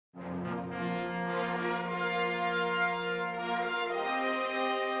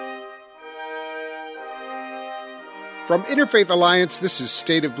From Interfaith Alliance, this is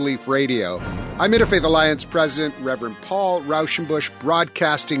State of Belief Radio. I'm Interfaith Alliance President Reverend Paul Rauschenbusch,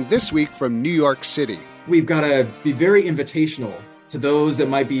 broadcasting this week from New York City. We've got to be very invitational to those that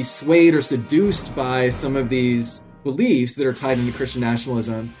might be swayed or seduced by some of these beliefs that are tied into Christian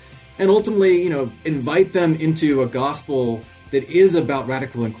nationalism, and ultimately, invite them into a gospel that is about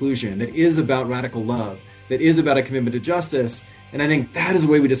radical inclusion, that is about radical love, that is about a commitment to justice. And I think that is the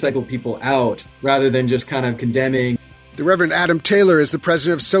way we disciple people out, rather than just kind of condemning. The Reverend Adam Taylor is the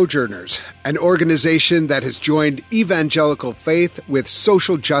president of Sojourners, an organization that has joined evangelical faith with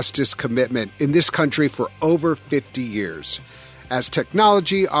social justice commitment in this country for over 50 years. As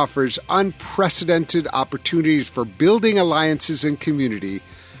technology offers unprecedented opportunities for building alliances and community,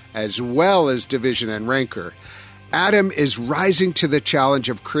 as well as division and rancor, Adam is rising to the challenge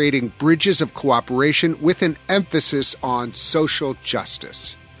of creating bridges of cooperation with an emphasis on social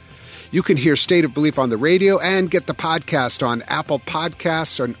justice. You can hear State of Belief on the radio and get the podcast on Apple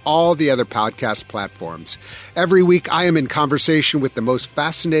Podcasts and all the other podcast platforms. Every week, I am in conversation with the most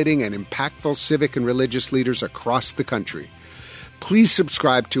fascinating and impactful civic and religious leaders across the country. Please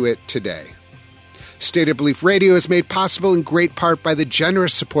subscribe to it today. State of Belief Radio is made possible in great part by the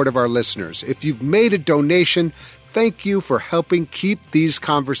generous support of our listeners. If you've made a donation, thank you for helping keep these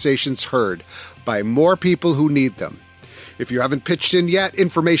conversations heard by more people who need them. If you haven't pitched in yet,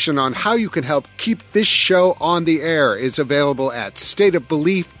 information on how you can help keep this show on the air is available at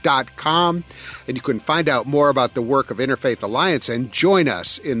stateofbelief.com, and you can find out more about the work of Interfaith Alliance and join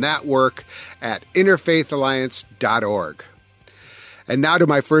us in that work at interfaithalliance.org. And now to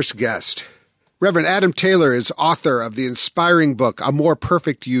my first guest. Reverend Adam Taylor is author of the inspiring book, A More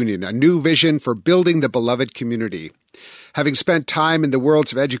Perfect Union, A New Vision for Building the Beloved Community. Having spent time in the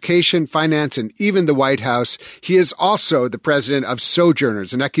worlds of education, finance, and even the White House, he is also the president of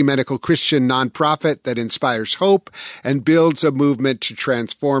Sojourners, an ecumenical Christian nonprofit that inspires hope and builds a movement to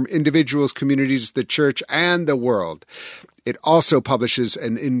transform individuals, communities, the church, and the world. It also publishes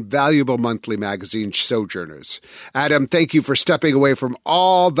an invaluable monthly magazine, Sojourners. Adam, thank you for stepping away from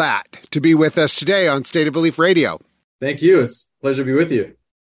all that to be with us today on State of Belief Radio. Thank you. It's a pleasure to be with you.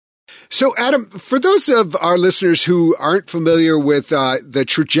 So, Adam, for those of our listeners who aren't familiar with the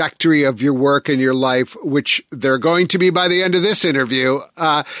trajectory of your work and your life, which they're going to be by the end of this interview,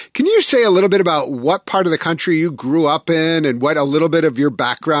 can you say a little bit about what part of the country you grew up in and what a little bit of your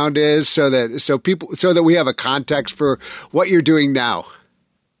background is, so that we have a context for what you're doing now?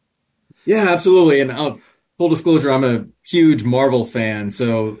 Yeah, absolutely. And full disclosure, I'm a huge Marvel fan,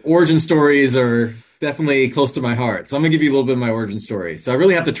 so origin stories are definitely close to my heart. So I'm going to give you a little bit of my origin story. So I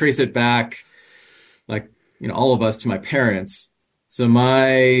really have to trace it back, like, all of us, to my parents. So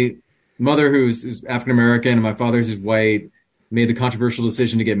my mother, who's African-American, and my father, who's white, made the controversial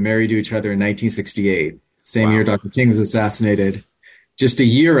decision to get married to each other in 1968. Same year Dr. King was assassinated. Just a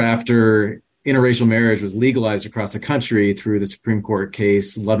year after interracial marriage was legalized across the country through the Supreme Court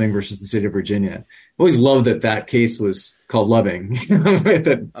case, Loving versus the state of Virginia. I always loved that case was called Loving.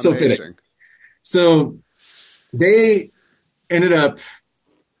 So fitting. So they ended up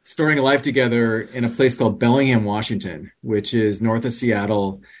starting a life together in a place called Bellingham, Washington, which is north of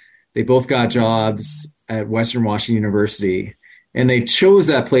Seattle. They both got jobs at Western Washington University, and they chose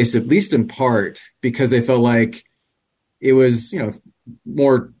that place, at least in part, because they felt like it was,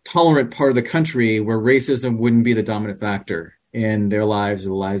 more tolerant part of the country where racism wouldn't be the dominant factor in their lives or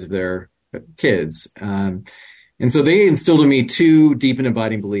the lives of their kids. And so they instilled in me two deep and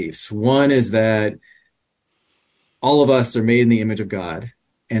abiding beliefs. One is that all of us are made in the image of God,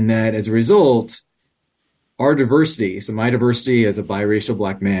 and that as a result, our diversity, so my diversity as a biracial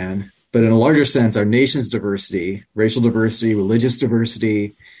Black man, but in a larger sense, our nation's diversity, racial diversity, religious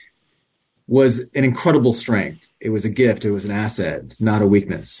diversity, was an incredible strength. It was a gift. It was an asset, not a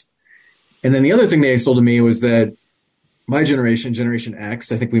weakness. And then the other thing they instilled in me was that my generation, Generation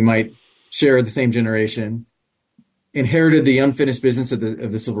X, I think we might share the same generation, inherited the unfinished business of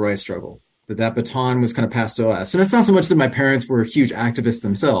the civil rights struggle, that baton was kind of passed to us. And it's not so much that my parents were huge activists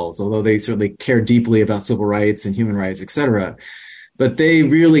themselves, although they certainly cared deeply about civil rights and human rights, et cetera. But they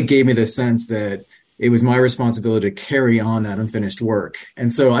really gave me the sense that it was my responsibility to carry on that unfinished work.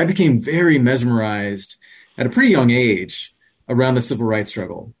 And so I became very mesmerized at a pretty young age around the civil rights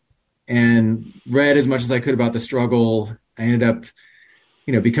struggle and read as much as I could about the struggle. I ended up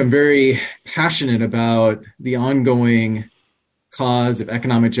become very passionate about the ongoing cause of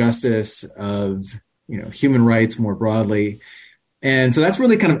economic justice, of, human rights more broadly. And so that's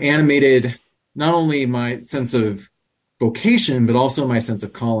really kind of animated not only my sense of vocation, but also my sense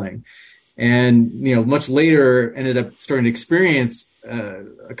of calling. And, much later ended up starting to experience a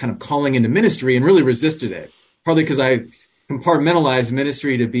kind of calling into ministry and really resisted it partly because I compartmentalized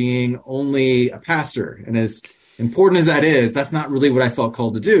ministry to being only a pastor. And as important as that is, that's not really what I felt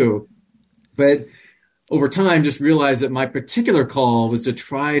called to do. But over time, just realized that my particular call was to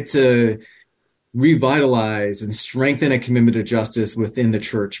try to revitalize and strengthen a commitment to justice within the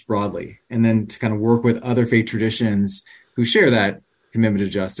church broadly, and then to kind of work with other faith traditions who share that commitment to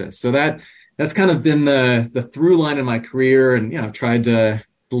justice. So that's kind of been the through line in my career, and I've tried to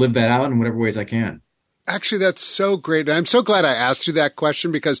live that out in whatever ways I can. Actually, that's so great. And I'm so glad I asked you that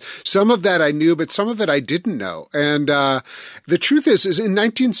question, because some of that I knew, but some of it I didn't know. And the truth is in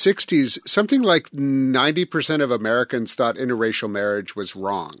 1960s, something like 90% of Americans thought interracial marriage was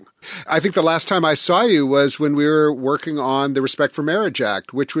wrong. I think the last time I saw you was when we were working on the Respect for Marriage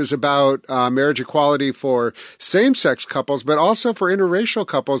Act, which was about marriage equality for same-sex couples, but also for interracial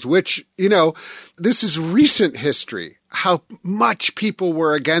couples, which, this is recent history, how much people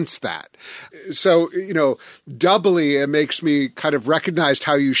were against that. So, doubly it makes me kind of recognize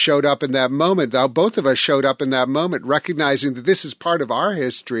how you showed up in that moment, how both of us showed up in that moment, recognizing that this is part of our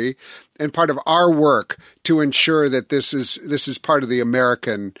history and part of our work to ensure that this is part of the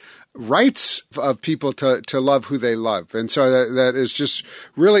American rights of people to love who they love. And so that is just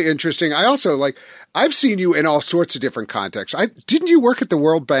really interesting. I also I've seen you in all sorts of different contexts. Didn't you work at the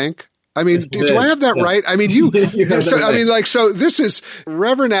World Bank? I mean, do I have that right? I mean, so this is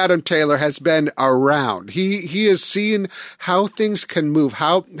Reverend Adam Taylor has been around. He has seen how things can move,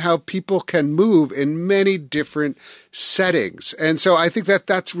 how people can move in many different settings. And so I think that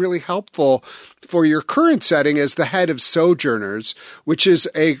that's really helpful for your current setting as the head of Sojourners, which is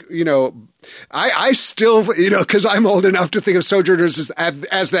I still, because I'm old enough to think of Sojourners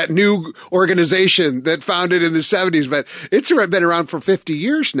as that new organization that founded in the 70s, but it's been around for 50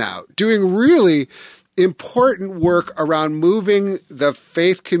 years now, doing really important work around moving the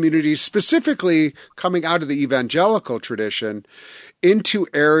faith community, specifically coming out of the evangelical tradition, into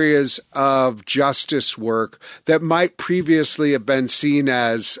areas of justice work that might previously have been seen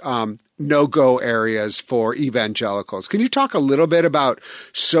as no-go areas for evangelicals. Can you talk a little bit about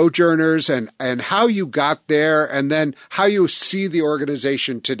Sojourners and how you got there, and then how you see the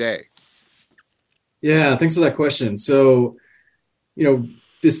organization today? Yeah, thanks for that question. So,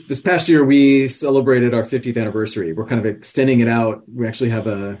 this past year we celebrated our 50th anniversary. We're kind of extending it out. We actually have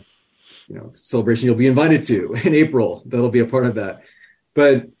a celebration you'll be invited to in April. That'll be a part of that.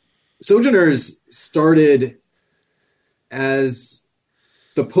 But Sojourners started as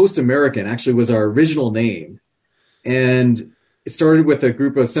the Post-American, actually was our original name. And it started with a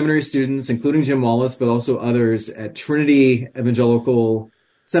group of seminary students, including Jim Wallace, but also others at Trinity Evangelical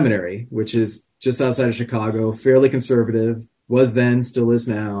Seminary, which is just outside of Chicago, fairly conservative, was then, still is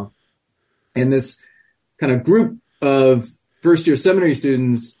now. And this kind of group of first-year seminary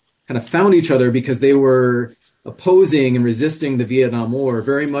students kind of found each other because they were opposing and resisting the Vietnam War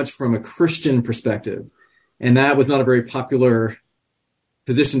very much from a Christian perspective. And that was not a very popular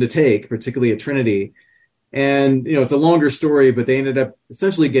position to take, particularly at Trinity. And, it's a longer story, but they ended up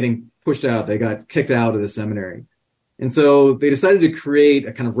essentially getting pushed out. They got kicked out of the seminary. And so they decided to create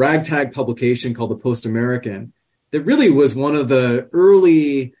a kind of ragtag publication called the Post-American that really was one of the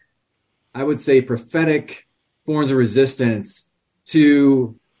early, I would say, prophetic forms of resistance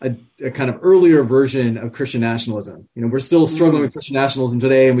to a kind of earlier version of Christian nationalism. We're still struggling with Christian nationalism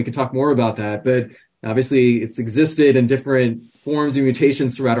today, and we can talk more about that. But obviously, it's existed in different forms and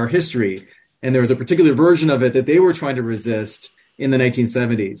mutations throughout our history. And there was a particular version of it that they were trying to resist in the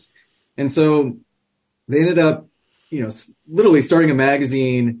 1970s. And so they ended up, literally starting a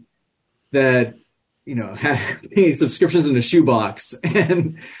magazine that, had subscriptions in a shoebox.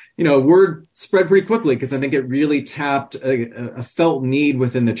 And, word spread pretty quickly because I think it really tapped a felt need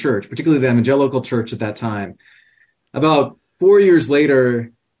within the church, particularly the evangelical church at that time. About 4 years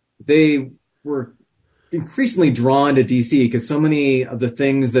later, they were increasingly drawn to DC because so many of the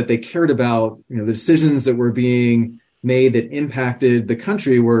things that they cared about, the decisions that were being made that impacted the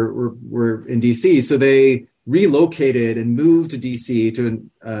country were in DC. So they relocated and moved to DC, to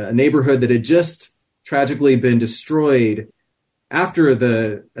a neighborhood that had just tragically been destroyed after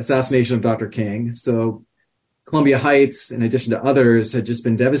the assassination of Dr. King. So Columbia Heights, in addition to others, had just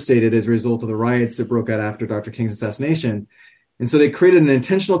been devastated as a result of the riots that broke out after Dr. King's assassination. And so they created an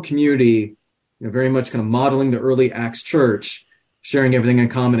intentional community, very much kind of modeling the early Acts church, sharing everything in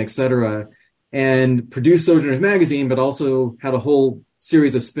common, etc., and produced Sojourners magazine, but also had a whole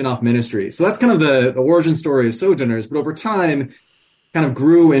series of spin-off ministries. So that's kind of the origin story of Sojourners, but over time kind of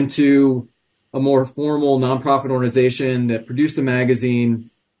grew into a more formal nonprofit organization that produced a magazine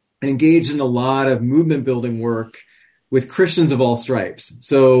and engaged in a lot of movement building work with Christians of all stripes.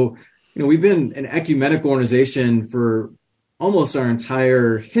 So we've been an ecumenical organization for almost our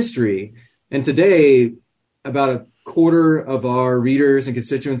entire history. And today, about a quarter of our readers and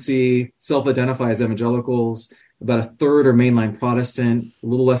constituency self-identify as evangelicals. About a third are mainline Protestant, a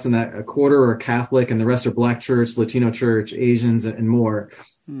little less than that, a quarter are Catholic, and the rest are Black church, Latino church, Asians, and more.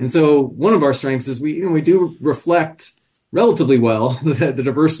 And so one of our strengths is we do reflect relatively well the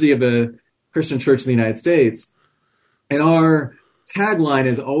diversity of the Christian church in the United States. And our tagline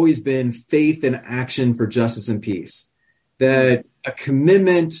has always been faith in action for justice and peace. That a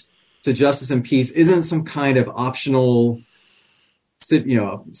commitment to justice and peace isn't some kind of optional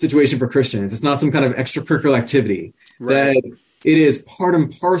situation for Christians. It's not some kind of extracurricular activity. Right. That it is part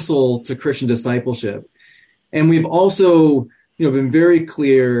and parcel to Christian discipleship. And we've also, been very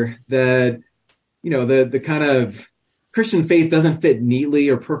clear that, the kind of Christian faith doesn't fit neatly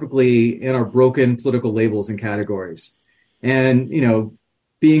or perfectly in our broken political labels and categories. And,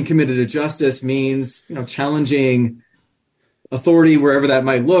 being committed to justice means, challenging authority wherever that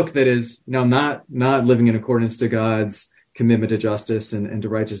might look that is not living in accordance to God's commitment to justice and to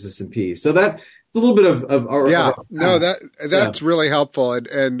righteousness and peace. So that's a little bit of our that's really helpful,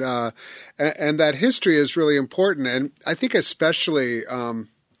 and that history is really important, and I think especially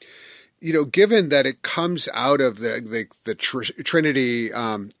given that it comes out of the Trinity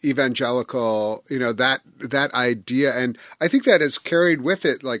evangelical, that idea, and I think that has carried with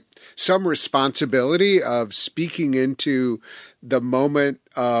it like some responsibility of speaking into the moment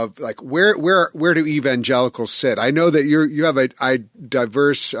of like where do evangelicals sit? I know that you have a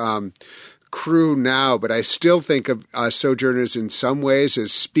diverse crew now, but I still think of Sojourners in some ways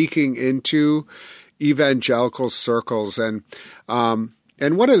as speaking into evangelical circles, and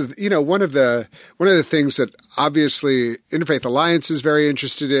one of the things that obviously Interfaith Alliance is very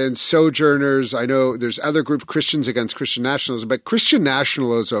interested in, Sojourners, I know there's other groups, Christians Against Christian Nationalism, but Christian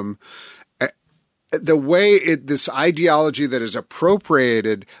nationalism, the way this ideology that is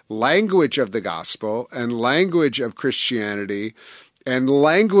appropriated language of the gospel and language of Christianity and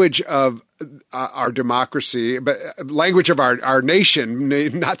language of our democracy, but language of our nation,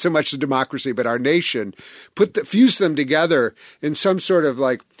 not so much the democracy, but our nation, fuse them together in some sort of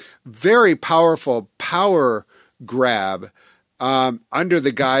like very powerful power grab under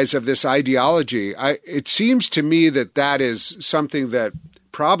the guise of this ideology. It seems to me that is something that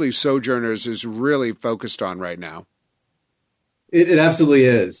probably Sojourners is really focused on right now. It absolutely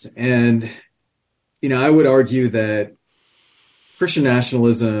is. And, I would argue that Christian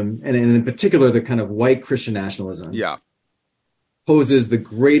nationalism, and in particular, the kind of white Christian nationalism, poses the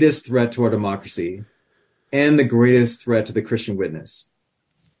greatest threat to our democracy and the greatest threat to the Christian witness.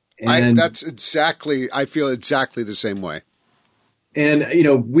 And I feel exactly the same way. And,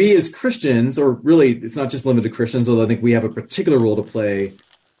 we as Christians, or really it's not just limited to Christians, although I think we have a particular role to play,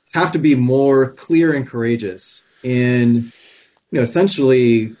 have to be more clear and courageous in,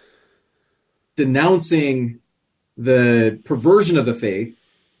 essentially denouncing the perversion of the faith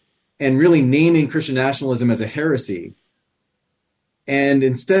and really naming Christian nationalism as a heresy. And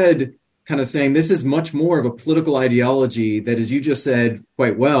instead kind of saying this is much more of a political ideology that, as you just said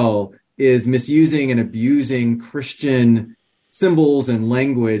quite well, is misusing and abusing Christian symbols and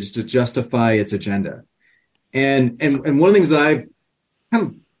language to justify its agenda. And one of the things that I've kind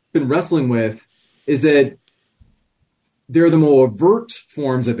of been wrestling with is that there are the more overt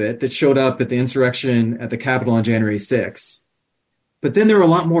forms of it that showed up at the insurrection at the Capitol on January 6th. But then there are a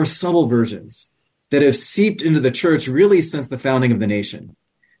lot more subtle versions that have seeped into the church really since the founding of the nation.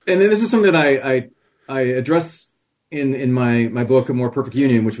 And then this is something that I address in my book, A More Perfect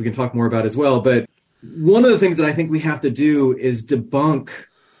Union, which we can talk more about as well. But one of the things that I think we have to do is debunk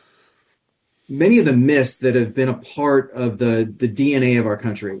many of the myths that have been a part of the DNA of our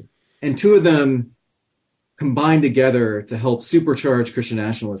country. And two of them combine together to help supercharge Christian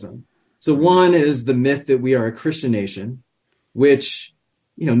nationalism. So one is the myth that we are a Christian nation, which,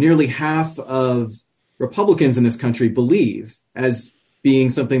 nearly half of Republicans in this country believe as being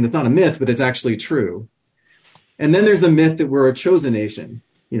something that's not a myth, but it's actually true. And then there's the myth that we're a chosen nation,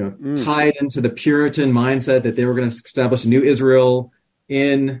 tied into the Puritan mindset that they were going to establish a new Israel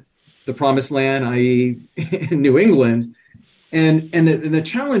in the promised land, i.e. in New England. And the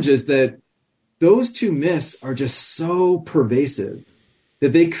challenge is that those two myths are just so pervasive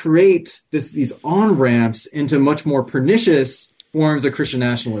that they create these on-ramps into much more pernicious forms of Christian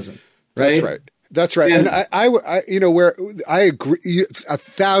nationalism. Right? That's right. And I agree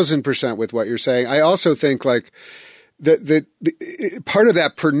 1,000% with what you're saying. I also think like the part of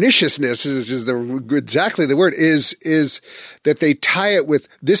that perniciousness is exactly the word is that they tie it with,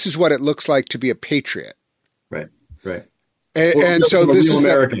 this is what it looks like to be a patriot. Right. And so a this real is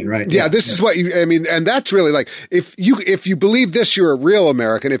American, right? Yeah, this is what I mean, and that's really like if you believe this, you're a real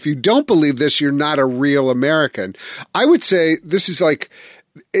American. If you don't believe this, you're not a real American. I would say this is like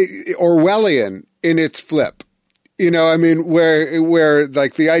Orwellian in its flip. I mean, where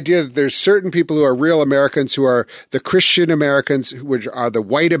like the idea that there's certain people who are real Americans, who are the Christian Americans, which are the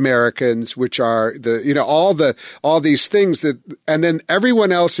white Americans, which are all these things and then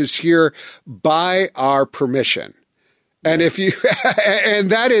everyone else is here by our permission. And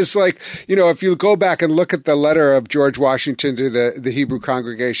and that is like, if you go back and look at the letter of George Washington to the Hebrew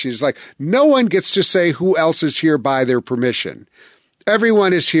congregation, he's like, no one gets to say who else is here by their permission.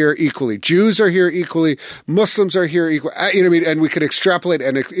 Everyone is here equally. Jews are here equally. Muslims are here equally. And we could extrapolate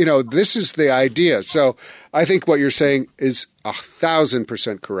and, this is the idea. So I think what you're saying is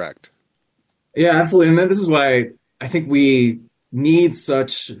 1,000% correct. Yeah, absolutely. And then this is why I think we need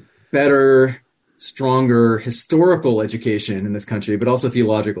such better, stronger historical education in this country, but also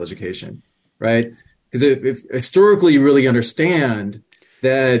theological education, right? Because if historically you really understand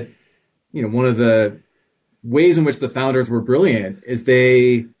that, one of the ways in which the founders were brilliant is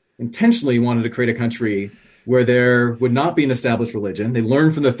they intentionally wanted to create a country where there would not be an established religion. They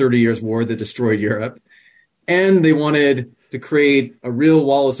learned from the 30 Years' War that destroyed Europe, and they wanted to create a real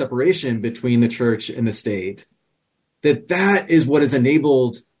wall of separation between the church and the state. That is what has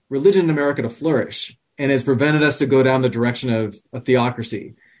enabled religion in America to flourish and has prevented us to go down the direction of a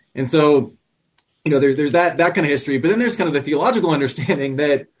theocracy. And so, there's that kind of history, but then there's kind of the theological understanding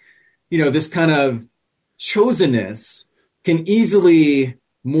that, this kind of chosenness can easily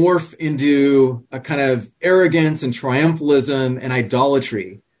morph into a kind of arrogance and triumphalism and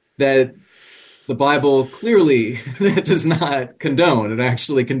idolatry that the Bible clearly does not condone. It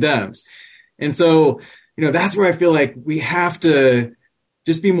actually condemns. And so, that's where I feel like we have to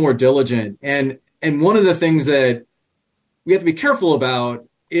just be more diligent. And one of the things that we have to be careful about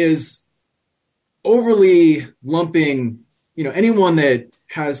is overly lumping, anyone that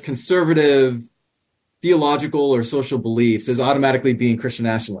has conservative theological or social beliefs as automatically being Christian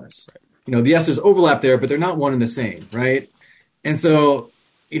nationalists. Right. Yes, there's overlap there, but they're not one and the same, right? And so,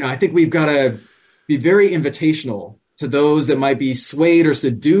 I think we've got to be very invitational to those that might be swayed or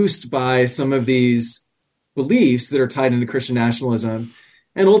seduced by some of these beliefs that are tied into Christian nationalism,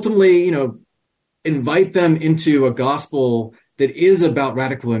 and ultimately, invite them into a gospel that is about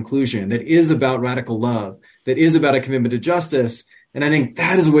radical inclusion, that is about radical love, that is about a commitment to justice. And I think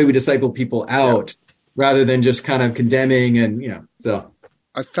that is the way we disciple people out, rather than just kind of condemning and, so.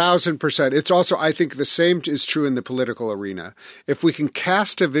 1,000%. It's also, I think the same is true in the political arena. If we can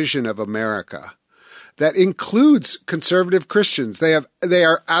cast a vision of America that includes conservative Christians, they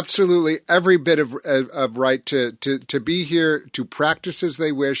are absolutely every bit of right to be here, to practice as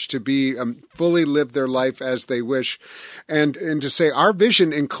they wish, to be fully live their life as they wish, and to say our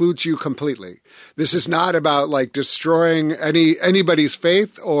vision includes you completely. This is not about like destroying anybody's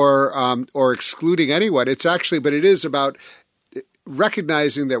faith or excluding anyone. It's actually, but it is about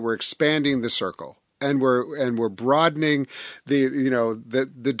recognizing that we're expanding the circle. And we're broadening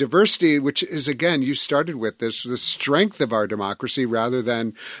the diversity, which is, again, you started with this, the strength of our democracy rather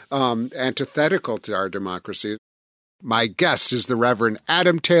than antithetical to our democracy. My guest is the Reverend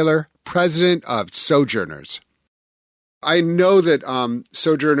Adam Taylor, president of Sojourners. I know that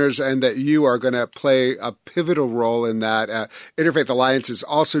Sojourners and that you are going to play a pivotal role in that. Interfaith Alliance is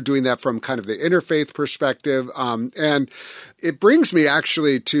also doing that from kind of the interfaith perspective. And it brings me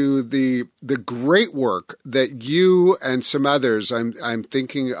actually to the great work that you and some others, I'm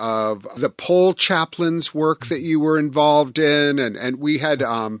thinking of the Pole Chaplains work that you were involved in. And we had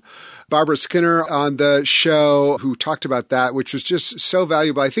Barbara Skinner on the show who talked about that, which was just so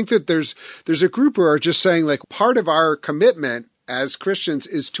valuable. I think that there's a group who are just saying like part of our commitment as Christians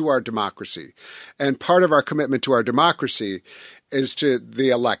is to our democracy. And part of our commitment to our democracy is to the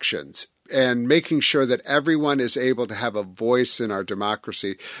elections and making sure that everyone is able to have a voice in our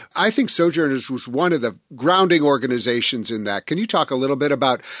democracy. I think Sojourners was one of the grounding organizations in that. Can you talk a little bit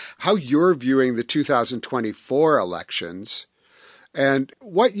about how you're viewing the 2024 elections and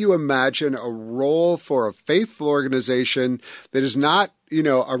what you imagine a role for a faithful organization that is not,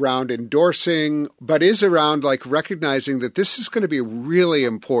 around endorsing, but is around like recognizing that this is going to be really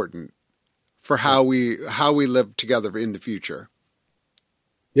important for how we live together in the future?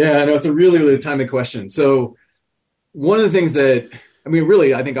 Yeah, no, it's a really, really timely question. So one of the things that,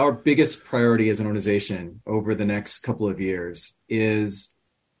 really, I think our biggest priority as an organization over the next couple of years is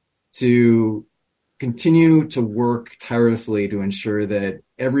to continue to work tirelessly to ensure that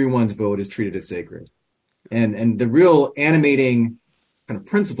everyone's vote is treated as sacred. And the real animating kind of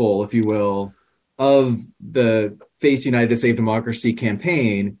principle, if you will, of the Face United to Save Democracy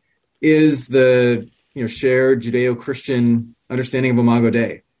campaign is the shared Judeo-Christian understanding of Imago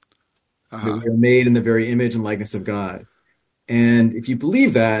Dei. That we are made in the very image and likeness of God. And if you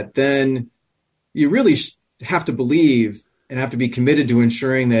believe that, then you really have to believe and have to be committed to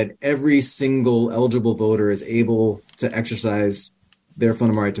ensuring that every single eligible voter is able to exercise their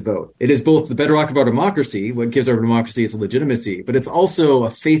fundamental right to vote. It is both the bedrock of our democracy, what gives our democracy its legitimacy, but it's also a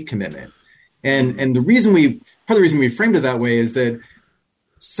faith commitment. And part of the reason we framed it that way is that,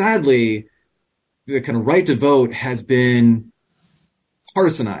 sadly, the kind of right to vote has been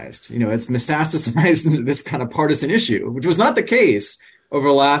partisanized. It's metastasized into this kind of partisan issue, which was not the case over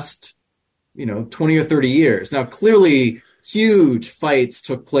the last 20 or 30 years. Now, clearly, huge fights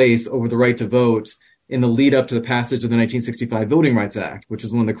took place over the right to vote in the lead up to the passage of the 1965 Voting Rights Act, which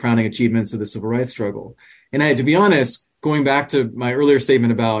was one of the crowning achievements of the civil rights struggle. And to be honest, going back to my earlier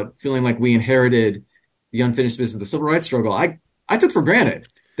statement about feeling like we inherited the unfinished business of the civil rights struggle, I took for granted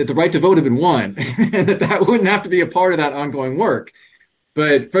that the right to vote had been won and that wouldn't have to be a part of that ongoing work.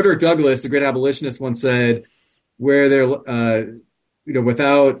 But Frederick Douglass, the great abolitionist, once said, where there,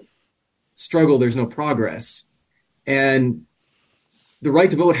 without struggle, there's no progress. And the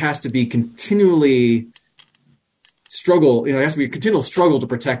right to vote has to be continually struggle, it has to be a continual struggle to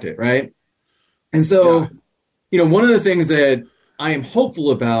protect it, right? And so, one of the things that I am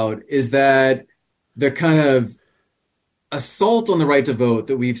hopeful about is that the kind of assault on the right to vote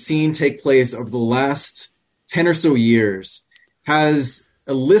that we've seen take place over the last 10 or so years has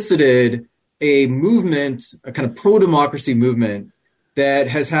elicited a movement, a kind of pro-democracy movement that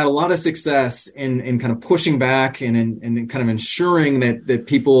has had a lot of success in kind of pushing back and in kind of ensuring that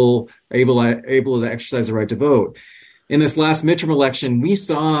people are able to exercise the right to vote. In this last midterm election, we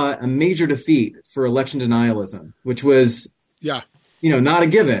saw a major defeat for election denialism, which was not a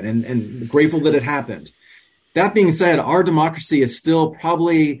given, and grateful that it happened. That being said, our democracy is still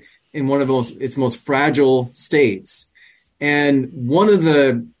probably in one of its most fragile states. And one of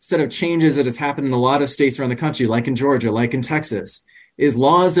the set of changes that has happened in a lot of states around the country, like in Georgia, like in Texas, is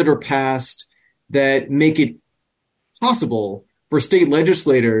laws that are passed that make it possible for state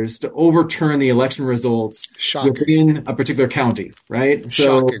legislators to overturn the election results within a particular county, right?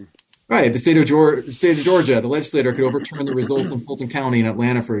 Shocking. Right, the state of Georgia, the legislator could overturn the results in Fulton County in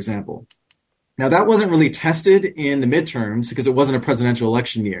Atlanta, for example. Now, that wasn't really tested in the midterms because it wasn't a presidential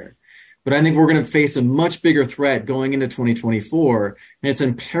election year. But I think we're going to face a much bigger threat going into 2024. And it's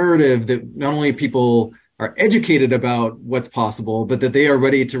imperative that not only people are educated about what's possible, but that they are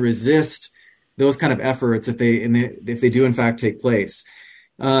ready to resist those kind of efforts if they do in fact take place.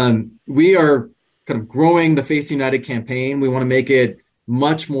 We are kind of growing the Face United campaign. We want to make it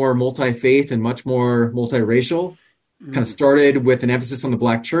much more multi-faith and much more multiracial. Kind of started with an emphasis on the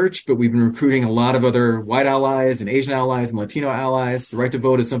Black church, but we've been recruiting a lot of other white allies and Asian allies and Latino allies. The right to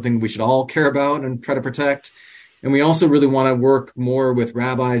vote is something we should all care about and try to protect. And we also really want to work more with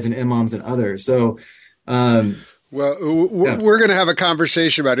rabbis and imams and others. So, we're going to have a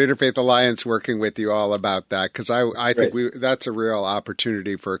conversation about Interfaith Alliance working with you all about that, because I think that's a real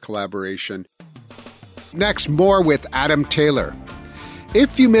opportunity for a collaboration. Next, more with Adam Taylor.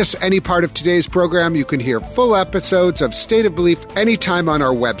 If you miss any part of today's program, you can hear full episodes of State of Belief anytime on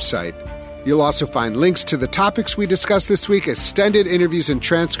our website. You'll also find links to the topics we discussed this week, extended interviews and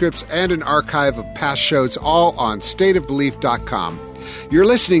transcripts, and an archive of past shows, all on stateofbelief.com. You're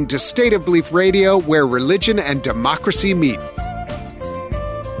listening to State of Belief Radio, where religion and democracy meet.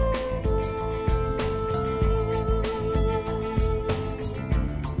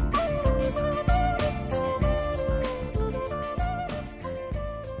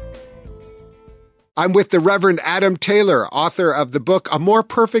 I'm with the Reverend Adam Taylor, author of the book A More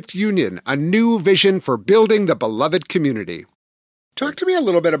Perfect Union, A New Vision for Building the Beloved Community. Talk to me a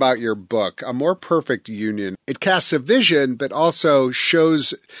little bit about your book, A More Perfect Union. It casts a vision, but also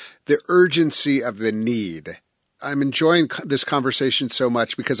shows the urgency of the need. I'm enjoying this conversation so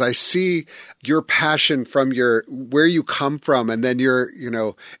much because I see your passion from where you come from, and then you're,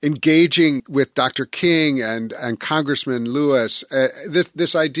 engaging with Dr. King and Congressman Lewis.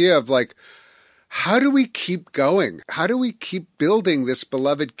 This idea of like, how do we keep going? How do we keep building this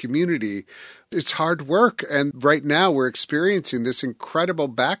beloved community? It's hard work. And right now we're experiencing this incredible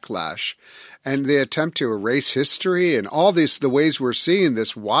backlash and the attempt to erase history and all this, the ways we're seeing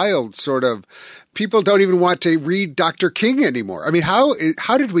this wild sort of, people don't even want to read Dr. King anymore. I mean, how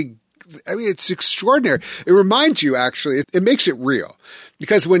did we, it's extraordinary. It reminds you, actually, it makes it real,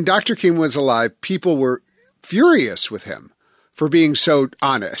 because when Dr. King was alive, people were furious with him for being so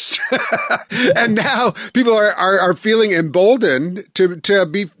honest. And now people are feeling emboldened to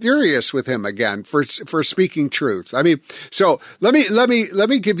be furious with him again for speaking truth. I mean, so let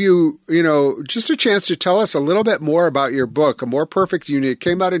me give you, just a chance to tell us a little bit more about your book, A More Perfect Union. It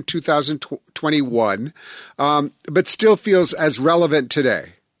came out in 2021, but still feels as relevant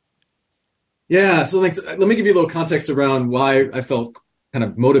today. Yeah, so thanks. Let me give you a little context around why I felt kind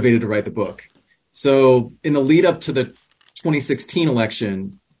of motivated to write the book. So in the lead up to the 2016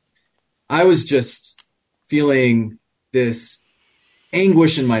 election, I was just feeling this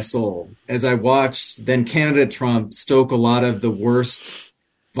anguish in my soul as I watched then candidate Trump stoke a lot of the worst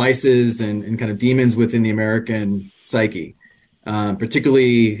vices and kind of demons within the American psyche,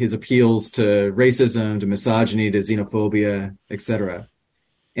 particularly his appeals to racism, to misogyny, to xenophobia, etc.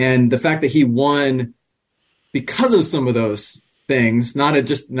 And the fact that he won because of some of those things, not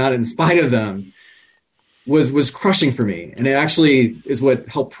in spite of them, was crushing for me. And it actually is what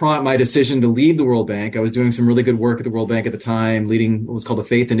helped prompt my decision to leave the World Bank. I was doing some really good work at the World Bank at the time, leading what was called the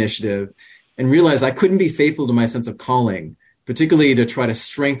Faith Initiative, and realized I couldn't be faithful to my sense of calling, particularly to try to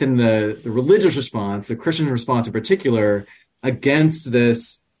strengthen the religious response, the Christian response in particular, against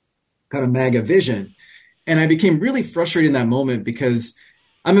this kind of MAGA vision. And I became really frustrated in that moment because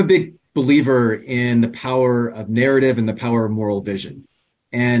I'm a big believer in the power of narrative and the power of moral vision.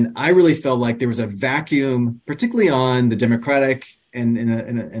 And I really felt like there was a vacuum, particularly on the Democratic and in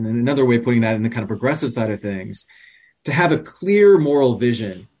another way of putting that, in the kind of progressive side of things, to have a clear moral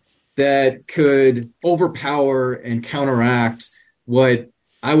vision that could overpower and counteract what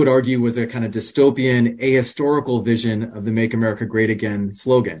I would argue was a kind of dystopian, ahistorical vision of the Make America Great Again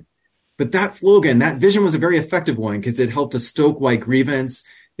slogan. But that slogan, that vision was a very effective one because it helped to stoke white grievance.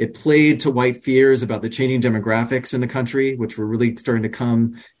 It played to white fears about the changing demographics in the country, which were really starting to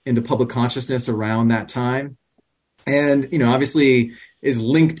come into public consciousness around that time. And, obviously is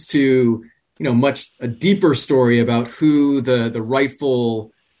linked to, much a deeper story about who the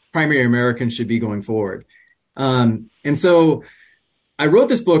rightful primary Americans should be going forward. And so I wrote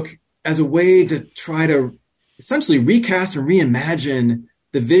this book as a way to try to essentially recast and reimagine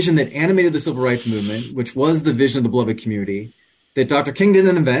the vision that animated the civil rights movement, which was the vision of the beloved community, that Dr. King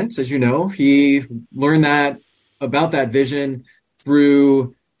didn't invent, as you know. He learned about that vision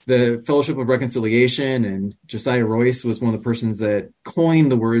through the Fellowship of Reconciliation, and Josiah Royce was one of the persons that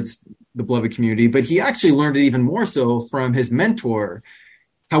coined the words the beloved community, but he actually learned it even more so from his mentor,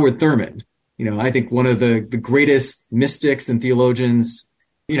 Howard Thurman. I think one of the greatest mystics and theologians.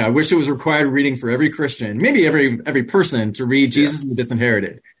 I wish it was required reading for every Christian, maybe every person, to read Jesus and the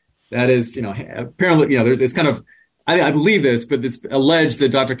Disinherited. That is, apparently, it's kind of, I believe this, but it's alleged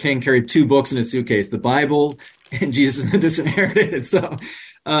that Dr. King carried two books in his suitcase, the Bible and Jesus and the Disinherited. So,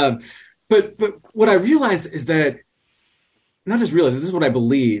 but what I realized is that, not just realized, this is what I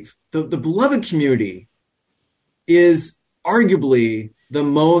believe, the beloved community is arguably the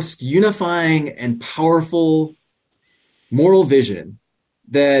most unifying and powerful moral vision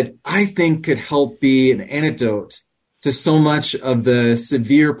that I think could help be an antidote to so much of the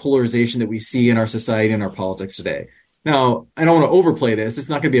severe polarization that we see in our society and our politics today. Now, I don't want to overplay this. It's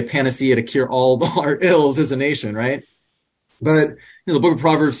not going to be a panacea to cure all our ills as a nation, right? But the book of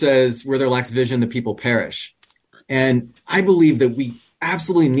Proverbs says, where there lacks vision, the people perish. And I believe that we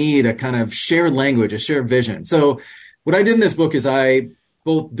absolutely need a kind of shared language, a shared vision. So what I did in this book is I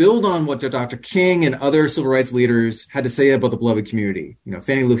both build on what Dr. King and other civil rights leaders had to say about the beloved community,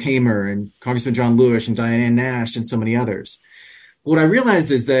 Fannie Lou Hamer and Congressman John Lewis and Diane Nash and so many others. What I realized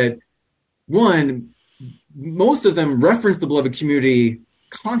is that, one, most of them referenced the beloved community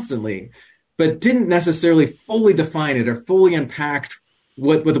constantly, but didn't necessarily fully define it or fully unpack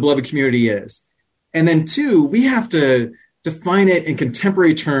what the beloved community is. And then two, we have to define it in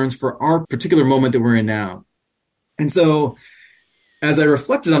contemporary terms for our particular moment that we're in now. And so as I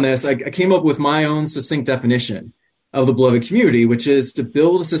reflected on this, I came up with my own succinct definition of the beloved community, which is to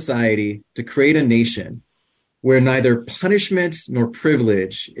build a society, to create a nation where neither punishment nor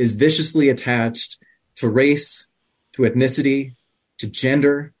privilege is viciously attached to race, to ethnicity, to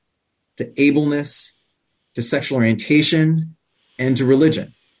gender, to ableness, to sexual orientation, and to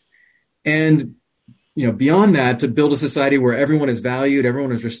religion. And, beyond that, to build a society where everyone is valued,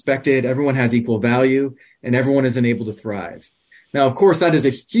 everyone is respected, everyone has equal value, and everyone is enabled to thrive. Now, of course, that is a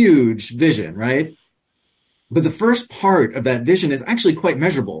huge vision, right? But the first part of that vision is actually quite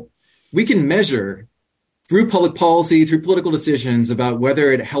measurable. We can measure through public policy, through political decisions, about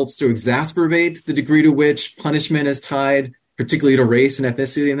whether it helps to exacerbate the degree to which punishment is tied, particularly to race and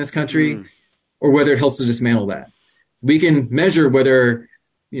ethnicity in this country, or whether it helps to dismantle that. We can measure whether,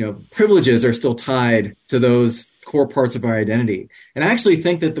 privileges are still tied to those core parts of our identity. And I actually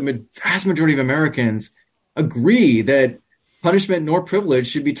think that the vast majority of Americans agree that punishment nor privilege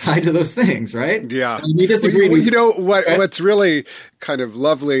should be tied to those things, right? Yeah. And we disagree. Well, you know what? Right? What's really kind of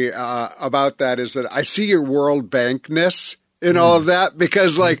lovely about that is that I see your World Bankness in all of that,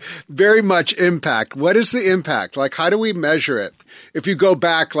 because like very much impact. What is the impact? Like, how do we measure it? If you go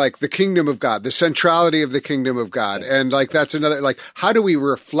back, like the kingdom of God, the centrality of the kingdom of God, and like that's another, like, how do we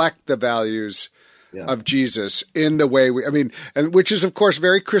reflect the values of Jesus in the way we, I mean, and which is of course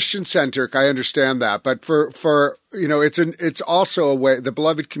very Christian centric. I understand that, but for you know, it's also a way the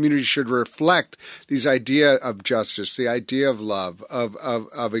beloved community should reflect these idea of justice, the idea of love,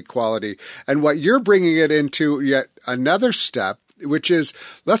 of equality, and what you're bringing it into yet another step, which is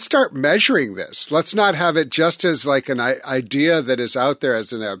let's start measuring this. Let's not have it just as like an idea that is out there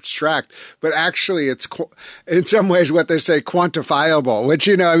as an abstract, but actually it's in some ways what they say quantifiable, which,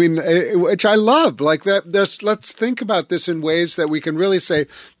 you know, I mean, which I love. Like that. Let's think about this in ways that we can really say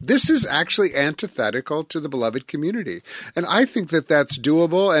this is actually antithetical to the beloved community, and I think that that's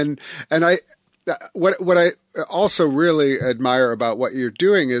doable. And what I also really admire about what you're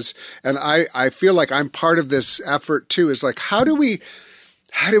doing is, and I feel like I'm part of this effort too, is like, how do we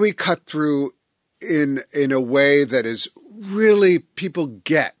cut through in a way that is really people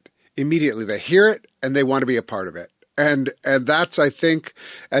get immediately, they hear it and they want to be a part of it. And that's, I think,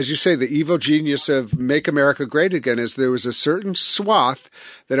 as you say, the evil genius of Make America Great Again is there was a certain swath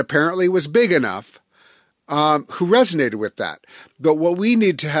that apparently was big enough who resonated with that. But what we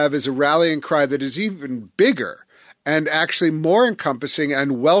need to have is a rallying cry that is even bigger and actually more encompassing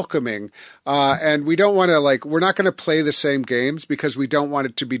and welcoming. And we don't want to we're not going to play the same games because we don't want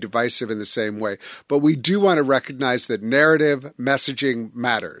it to be divisive in the same way. But we do want to recognize that narrative messaging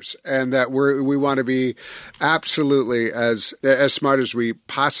matters and that we want to be absolutely as smart as we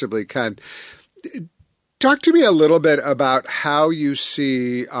possibly can. Talk to me a little bit about how you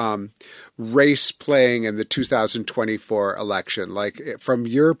see race playing in the 2024 election, like from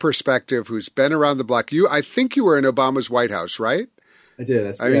your perspective, who's been around the block. I think you were in Obama's White House, right? I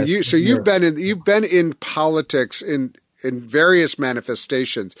did. You've been in politics in various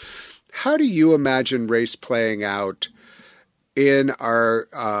manifestations. How do you imagine race playing out in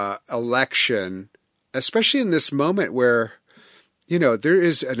our election, especially in this moment where, you know, there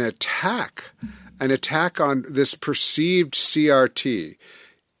is an attack on this perceived CRT?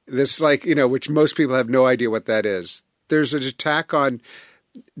 This, like, you know, which most people have no idea what that is. There's an attack on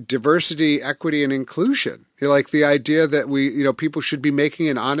diversity, equity, and inclusion. You know, like the idea that people should be making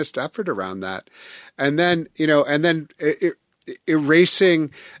an honest effort around that. And then,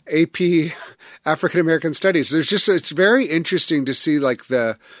 erasing AP African American Studies. It's very interesting to see like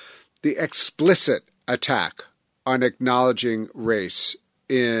the explicit attack on acknowledging race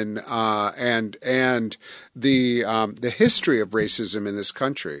in and the history of racism in this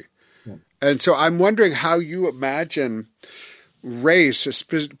country. Yeah. And so I'm wondering how you imagine race,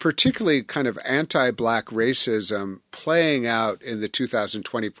 particularly kind of anti-Black racism, playing out in the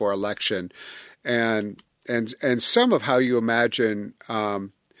 2024 election, and some of how you imagine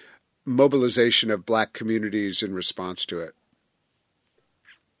mobilization of Black communities in response to it.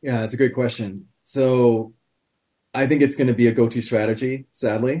 Yeah, that's a great question. So I think it's going to be a go-to strategy,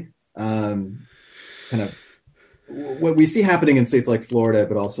 sadly. Kind of what we see happening in states like Florida,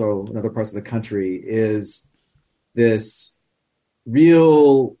 but also in other parts of the country, is this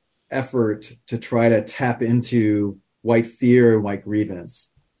real effort to try to tap into white fear and white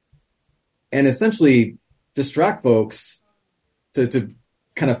grievance and essentially distract folks to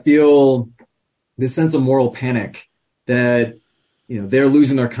kind of feel this sense of moral panic that, you know, they're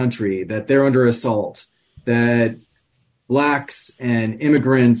losing their country, that they're under assault, that Blacks and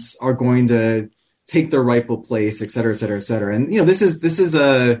immigrants are going to take their rightful place, et cetera, et cetera, et cetera. And, you know, this is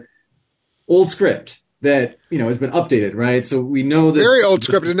a old script that, you know, has been updated, right? So we know that very old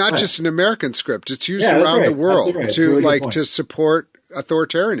script, and not just an American script. It's used around the world to really to support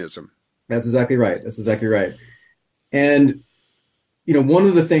authoritarianism. That's exactly right. And, you know, one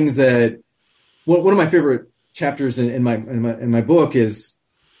of the things that one of my favorite chapters in my book is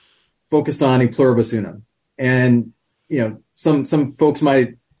focused on e pluribus unum. And, you know, some folks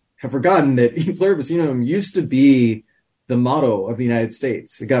might have forgotten that e pluribus unum used to be the motto of the United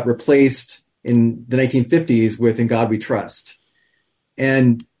States. It got replaced in the 1950s with "In God We Trust."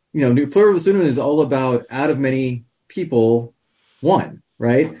 And, you know, e pluribus unum is all about out of many people, one,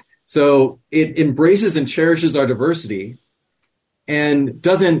 right? So it embraces and cherishes our diversity and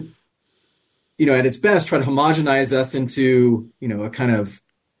doesn't, you know, at its best, try to homogenize us into, you know, a kind of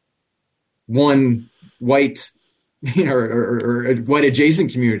one white, you know, or a white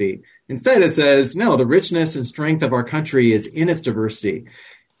adjacent community. Instead, it says, no, the richness and strength of our country is in its diversity.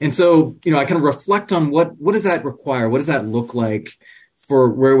 And so, I kind of reflect on what does that require? What does that look like for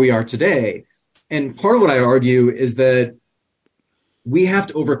where we are today? And part of what I argue is that we have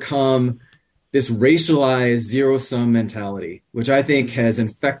to overcome this racialized zero-sum mentality, which I think has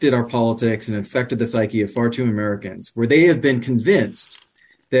infected our politics and infected the psyche of far too many Americans, where they have been convinced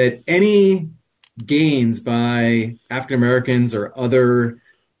that any gains by African Americans or other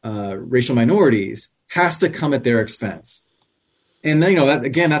racial minorities has to come at their expense. And that,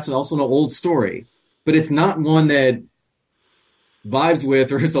 again, that's also an old story, but it's not one that vibes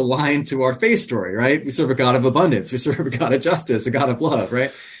with or is aligned to our faith story, right? We serve a God of abundance. We serve a God of justice, a God of love,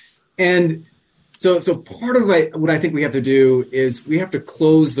 right? And so part of what I think we have to do is we have to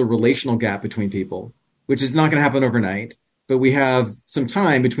close the relational gap between people, which is not going to happen overnight, but we have some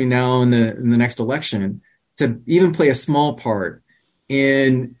time between now and the next election to even play a small part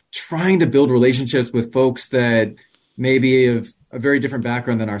in trying to build relationships with folks that may be of a very different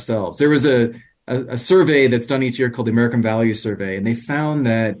background than ourselves. There was a survey that's done each year called the American Values Survey, and they found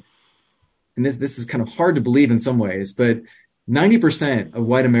that, and this is kind of hard to believe in some ways, but 90% of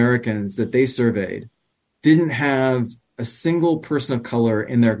white Americans that they surveyed didn't have a single person of color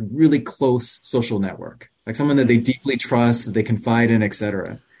in their really close social network, like someone that they deeply trust, that they confide in, et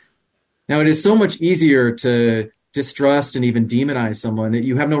cetera. Now, it is so much easier to distrust and even demonize someone that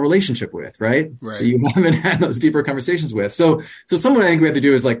you have no relationship with, right? That you haven't had those deeper conversations with. So someone I think we have to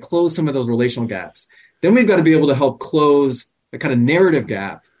do is like close some of those relational gaps. Then we've got to be able to help close a kind of narrative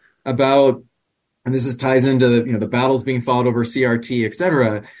gap about, and this ties into the battles being fought over CRT, et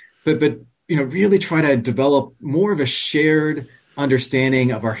cetera, but really try to develop more of a shared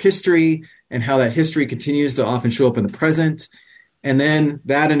understanding of our history and how that history continues to often show up in the present. And then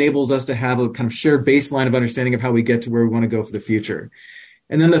that enables us to have a kind of shared baseline of understanding of how we get to where we want to go for the future.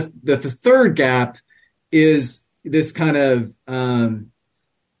 And then the third gap is this kind of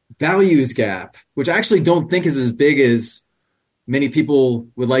values gap, which I actually don't think is as big as many people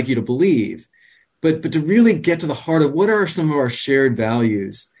would like you to believe. But to really get to the heart of what are some of our shared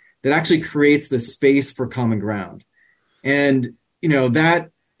values that actually creates the space for common ground. And,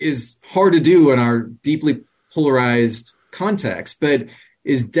 that is hard to do in our deeply polarized context, but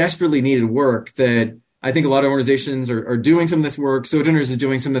is desperately needed work that I think a lot of organizations are doing some of this work. Sojourners is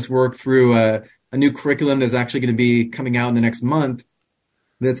doing some of this work through a new curriculum that's actually going to be coming out in the next month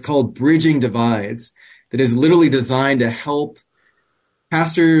that's called Bridging Divides, that is literally designed to help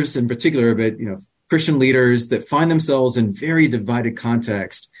pastors in particular, but Christian leaders that find themselves in very divided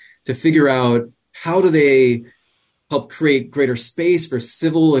context to figure out how do they help create greater space for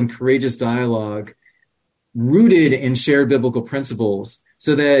civil and courageous dialogue rooted in shared biblical principles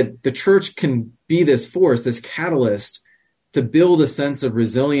so that the church can be this force, this catalyst to build a sense of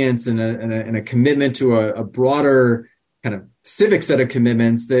resilience and a commitment to a broader kind of civic set of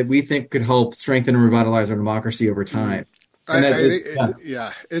commitments that we think could help strengthen and revitalize our democracy over time.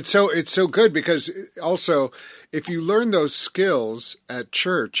 It's so good because also if you learn those skills at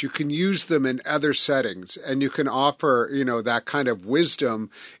church, you can use them in other settings and you can offer, that kind of wisdom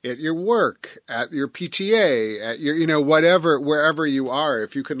at your work, at your PTA, at your, whatever, wherever you are.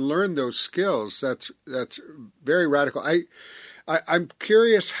 If you can learn those skills, that's very radical. I'm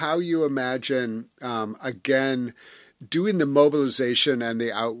curious how you imagine, again, doing the mobilization and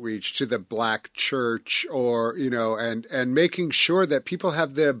the outreach to the Black church or, and making sure that people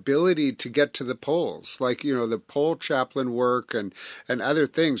have the ability to get to the polls, like, the poll chaplain work and other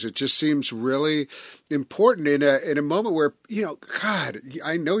things. It just seems really important in a moment where, God,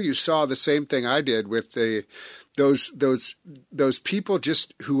 I know you saw the same thing I did with those people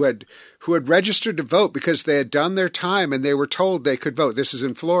just who had registered to vote because they had done their time and they were told they could vote. This is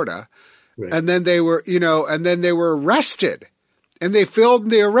in Florida. Right. And then they were, arrested and they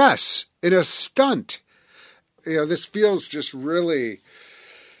filmed the arrests in a stunt. This feels just really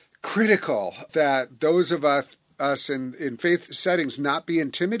critical that those of us in faith settings not be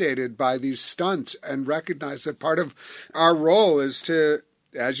intimidated by these stunts and recognize that part of our role is to,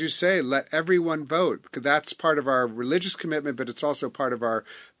 as you say, let everyone vote. Because that's part of our religious commitment, but it's also part of our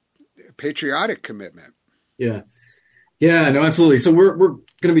patriotic commitment. Yeah. Yeah, no, absolutely. So we're going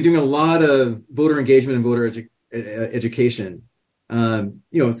to be doing a lot of voter engagement and voter education.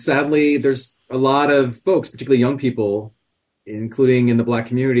 Sadly, there's a lot of folks, particularly young people, including in the Black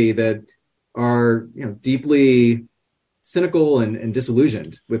community, that are deeply cynical and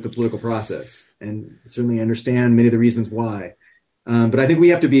disillusioned with the political process, and certainly understand many of the reasons why. But I think we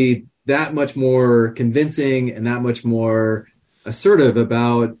have to be that much more convincing and that much more assertive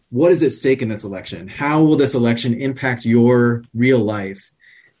about what is at stake in this election. How will this election impact your real life?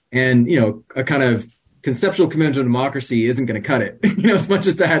 And, a kind of conceptual commitment to democracy isn't going to cut it. As much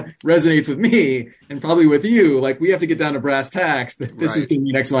as that resonates with me and probably with you, like we have to get down to brass tacks that this is going to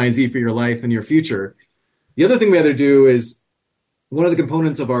mean X, Y, and Z for your life and your future. The other thing we have to do is one of the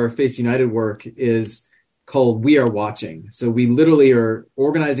components of our Face United work is called We Are Watching. So we literally are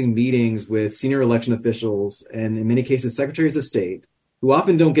organizing meetings with senior election officials and in many cases, secretaries of state who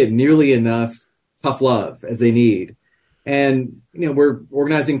often don't get nearly enough tough love as they need. And, we're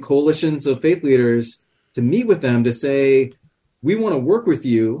organizing coalitions of faith leaders to meet with them to say, we want to work with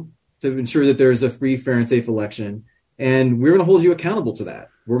you to ensure that there's a free, fair, and safe election. And we're going to hold you accountable to that.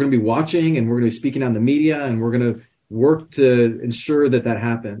 We're going to be watching and we're going to be speaking on the media and we're going to work to ensure that that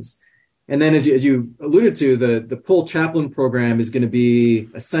happens. And then as you alluded to, the Poll Chaplain program is going to be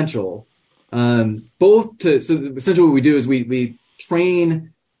essential. So essentially what we do is we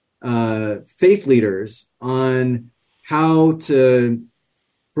train faith leaders on how to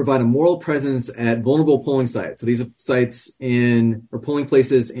provide a moral presence at vulnerable polling sites. So these are sites or polling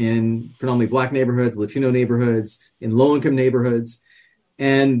places in predominantly Black neighborhoods, Latino neighborhoods, in low-income neighborhoods.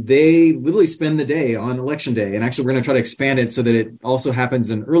 And they literally spend the day on election day. And actually, we're going to try to expand it so that it also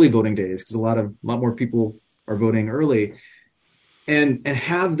happens in early voting days, because a lot more people are voting early. And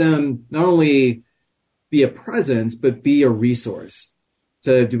have them not only be a presence, but be a resource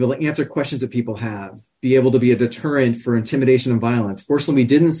to be able to answer questions that people have, be able to be a deterrent for intimidation and violence. Fortunately, we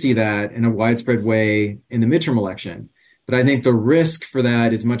didn't see that in a widespread way in the midterm election. But I think the risk for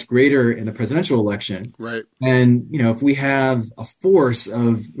that is much greater in the presidential election. Right. And, if we have a force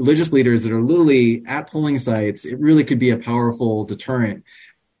of religious leaders that are literally at polling sites, it really could be a powerful deterrent.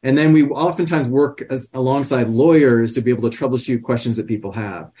 And then we oftentimes work alongside lawyers to be able to troubleshoot questions that people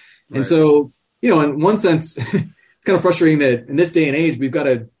have. Right. And so, in one sense, it's kind of frustrating that in this day and age, we've got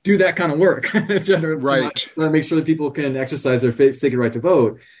to do that kind of work to make sure that people can exercise their sacred right to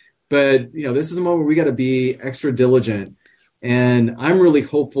vote. But, this is a moment where we got to be extra diligent. And I'm really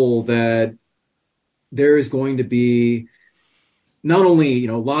hopeful that there is going to be not only,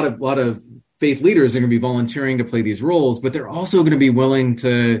 a lot of faith leaders are going to be volunteering to play these roles, but they're also going to be willing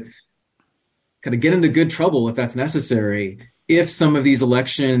to kind of get into good trouble if that's necessary. If some of these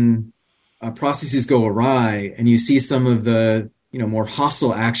election processes go awry and you see some of the, more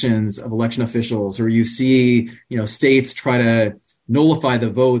hostile actions of election officials, or you see, states try to nullify the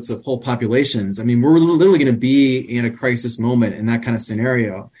votes of whole populations. I mean, we're literally going to be in a crisis moment in that kind of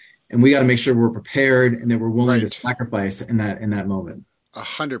scenario. And we got to make sure we're prepared and that we're willing to sacrifice in that moment.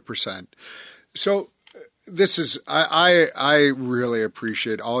 100%. So this is, I really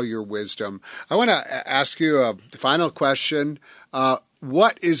appreciate all your wisdom. I want to ask you a final question.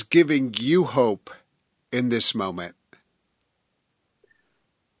 What is giving you hope in this moment?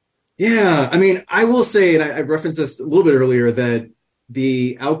 Yeah, I mean, I will say, and I referenced this a little bit earlier, that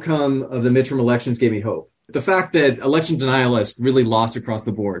the outcome of the midterm elections gave me hope. The fact that election denialists really lost across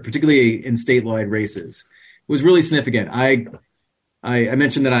the board, particularly in statewide races, was really significant. I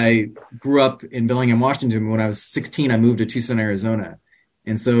mentioned that I grew up in Bellingham, Washington. When I was 16, I moved to Tucson, Arizona.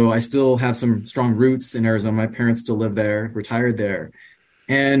 And so I still have some strong roots in Arizona. My parents still live there, retired there.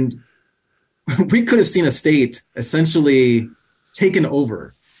 And we could have seen a state essentially taken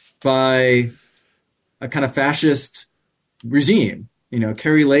over by a kind of fascist regime.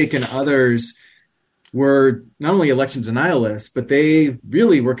 Kari Lake and others were not only election denialists, but they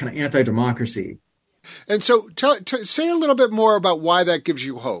really were kind of anti-democracy. And so say a little bit more about why that gives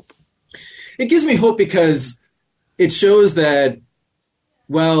you hope. It gives me hope because it shows that,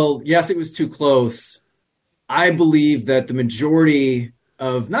 well, yes, it was too close. I believe that the majority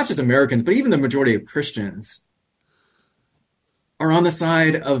of not just Americans, but even the majority of Christians are on the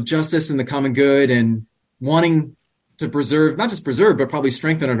side of justice and the common good and wanting to preserve, not just preserve, but probably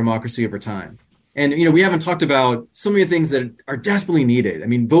strengthen our democracy over time. And, we haven't talked about so many things that are desperately needed. I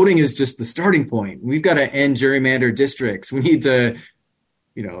mean, voting is just the starting point. We've got to end gerrymandered districts. We need to,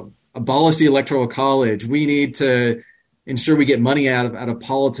 abolish the Electoral College. We need to ensure we get money out of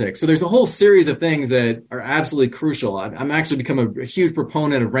politics. So there's a whole series of things that are absolutely crucial. I'm actually become a huge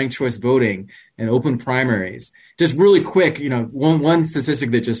proponent of ranked choice voting and open primaries. Just really quick, one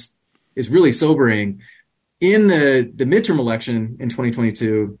statistic that just is really sobering. In the midterm election in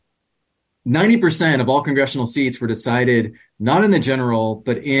 2022, 90% of all congressional seats were decided not in the general,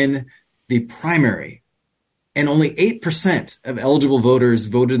 but in the primary. And only 8% of eligible voters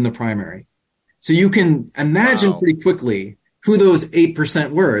voted in the primary. So you can imagine pretty quickly who those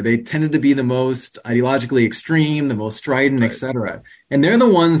 8% were. They tended to be the most ideologically extreme, the most strident, et cetera. And they're the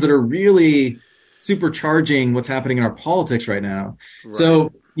ones that are really supercharging what's happening in our politics right now. Right.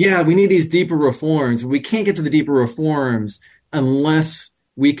 So, yeah, we need these deeper reforms. We can't get to the deeper reforms unless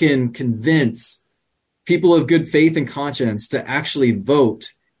we can convince people of good faith and conscience to actually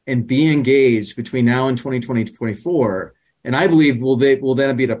vote and be engaged between now and 2024. And I believe will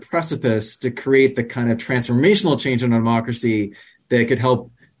then be at a precipice to create the kind of transformational change in our democracy that could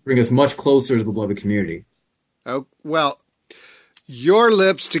help bring us much closer to the beloved community. Oh, well, your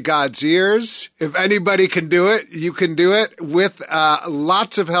lips to God's ears. If anybody can do it, you can do it with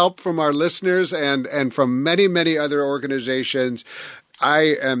lots of help from our listeners and from many, many other organizations.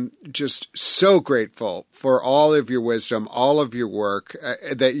 I am just so grateful for all of your wisdom, all of your work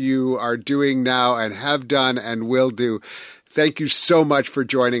that you are doing now and have done and will do. Thank you so much for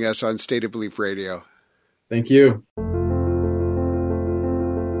joining us on State of Belief Radio. Thank you.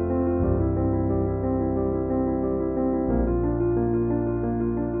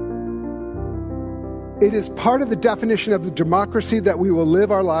 It is part of the definition of the democracy that we will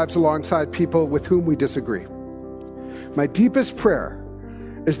live our lives alongside people with whom we disagree. My deepest prayer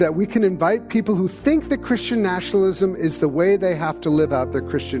is that we can invite people who think that Christian nationalism is the way they have to live out their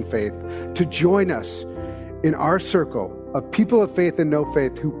Christian faith to join us in our circle of people of faith and no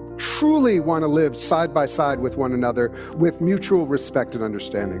faith who truly want to live side by side with one another with mutual respect and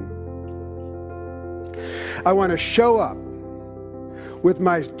understanding. I want to show up with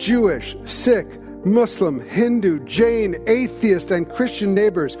my Jewish, Sikh, Muslim, Hindu, Jain, atheist, and Christian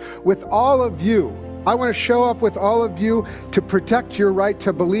neighbors, with all of you. I want to show up with all of you to protect your right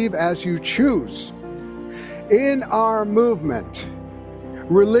to believe as you choose. In our movement,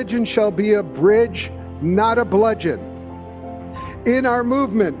 religion shall be a bridge, not a bludgeon. In our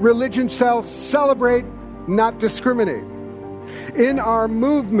movement, religion shall celebrate, not discriminate. In our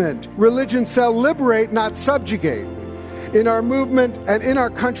movement, religion shall liberate, not subjugate. In our movement and in our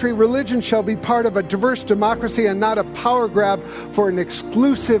country, religion shall be part of a diverse democracy and not a power grab for an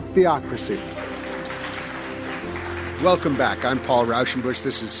exclusive theocracy. Welcome back. I'm Paul Rauschenbusch.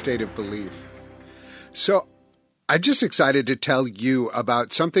 This is State of Belief. So I'm just excited to tell you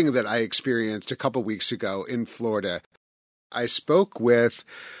about something that I experienced a couple weeks ago in Florida. I spoke with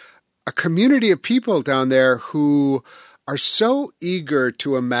a community of people down there who are so eager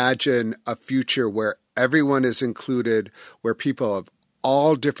to imagine a future where everyone is included, where people of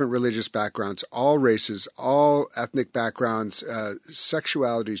all different religious backgrounds, all races, all ethnic backgrounds,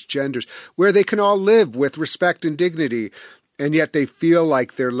 sexualities, genders, where they can all live with respect and dignity, and yet they feel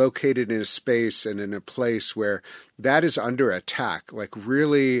like they're located in a space and in a place where that is under attack, like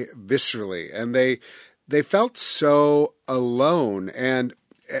really viscerally. And they felt so alone. And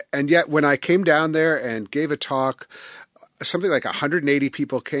yet when I came down there and gave a talk, something like 180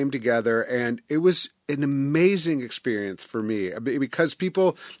 people came together, and it was an amazing experience for me because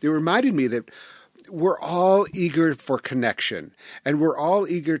it reminded me that we're all eager for connection, and we're all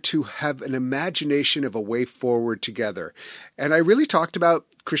eager to have an imagination of a way forward together. And I really talked about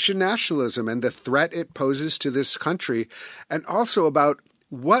Christian nationalism and the threat it poses to this country, and also about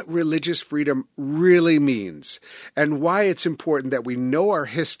what religious freedom really means and why it's important that we know our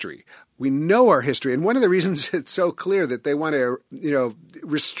history. We know our history. And one of the reasons it's so clear that they want to,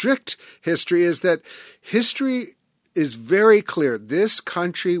 restrict history is that history is very clear. This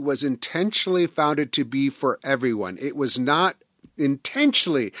country was intentionally founded to be for everyone. It was not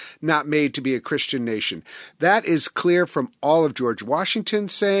intentionally not made to be a Christian nation. That is clear from all of George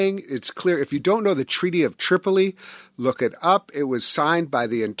Washington's saying. It's clear. If you don't know the Treaty of Tripoli, look it up. It was signed by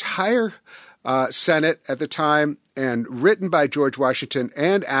the entire Senate at the time and written by George Washington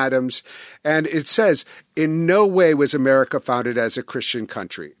and Adams. And it says, in no way was America founded as a Christian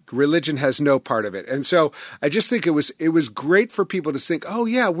country. Religion has no part of it. And so I just think it was great for people to think, oh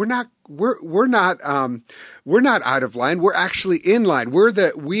yeah, we're not out of line. We're actually in line.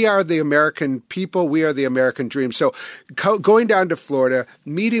 We are the American people. We are the American dream. So going down to Florida,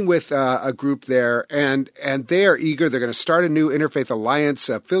 meeting with a group there, and they are eager. They're going to start a new Interfaith Alliance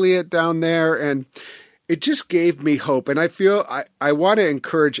affiliate down there. And it just gave me hope. And I feel I want to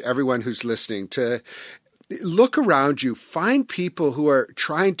encourage everyone who's listening to look around you, find people who are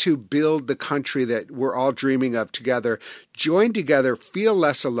trying to build the country that we're all dreaming of together, join together, feel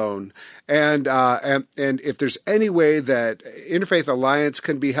less alone. And if there's any way that Interfaith Alliance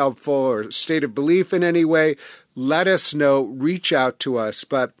can be helpful or State of Belief in any way, let us know, reach out to us.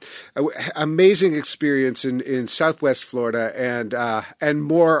 But amazing experience in Southwest Florida and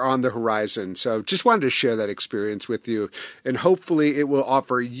more on the horizon. So just wanted to share that experience with you. And hopefully it will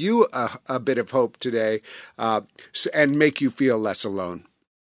offer you a bit of hope today and make you feel less alone.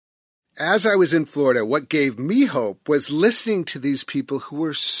 As I was in Florida, what gave me hope was listening to these people who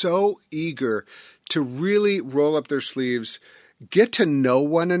were so eager to really roll up their sleeves, get to know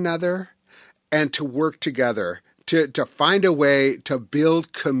one another, and to work together to find a way to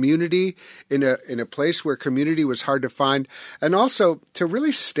build community in a place where community was hard to find, and also to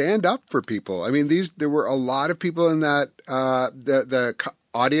really stand up for people. I mean, there were a lot of people in that the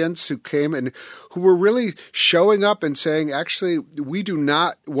audience who came and who were really showing up and saying, actually, we do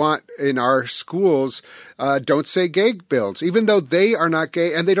not want in our schools, don't say gay bills, even though they are not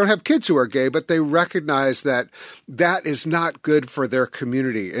gay and they don't have kids who are gay, but they recognize that that is not good for their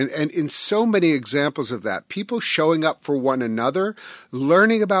community. And in so many examples of that, people showing up for one another,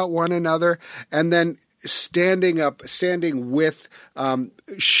 learning about one another, and then standing with,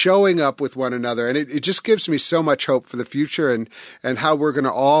 showing up with one another. And it just gives me so much hope for the future and how we're going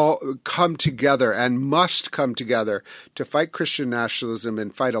to all come together and must come together to fight Christian nationalism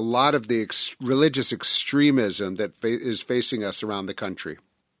and fight a lot of the religious extremism that is facing us around the country.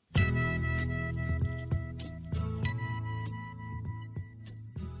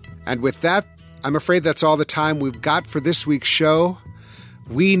 And with that, I'm afraid that's all the time we've got for this week's show.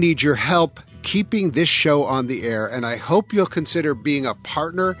 We need your help keeping this show on the air, and I hope you'll consider being a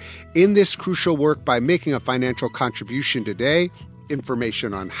partner in this crucial work by making a financial contribution today.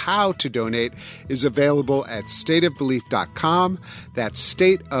 Information on how to donate is available at stateofbelief.com. That's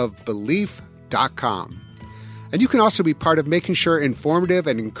stateofbelief.com. And you can also be part of making sure informative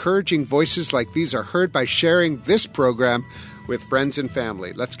and encouraging voices like these are heard by sharing this program with friends and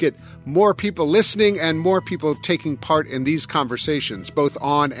family. Let's get more people listening and more people taking part in these conversations, both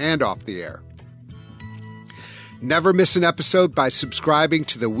on and off the air. Never miss an episode by subscribing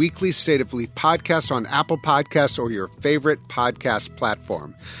to the weekly State of Belief podcast on Apple Podcasts or your favorite podcast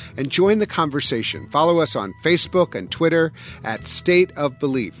platform. And join the conversation. Follow us on Facebook and Twitter at State of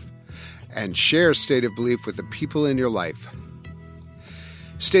Belief. And share State of Belief with the people in your life.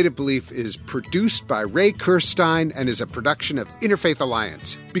 State of Belief is produced by Ray Kirstein and is a production of Interfaith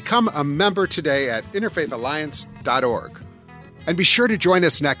Alliance. Become a member today at interfaithalliance.org. And be sure to join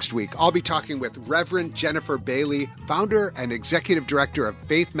us next week. I'll be talking with Reverend Jennifer Bailey, founder and executive director of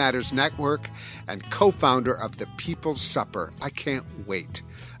Faith Matters Network and co-founder of the People's Supper. I can't wait.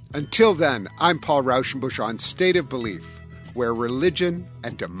 Until then, I'm Paul Rauschenbusch on State of Belief, where religion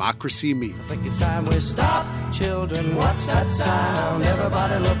and democracy meet. I think it's time we stop. Children, what's that sound?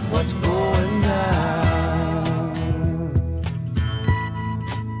 Everybody look what's going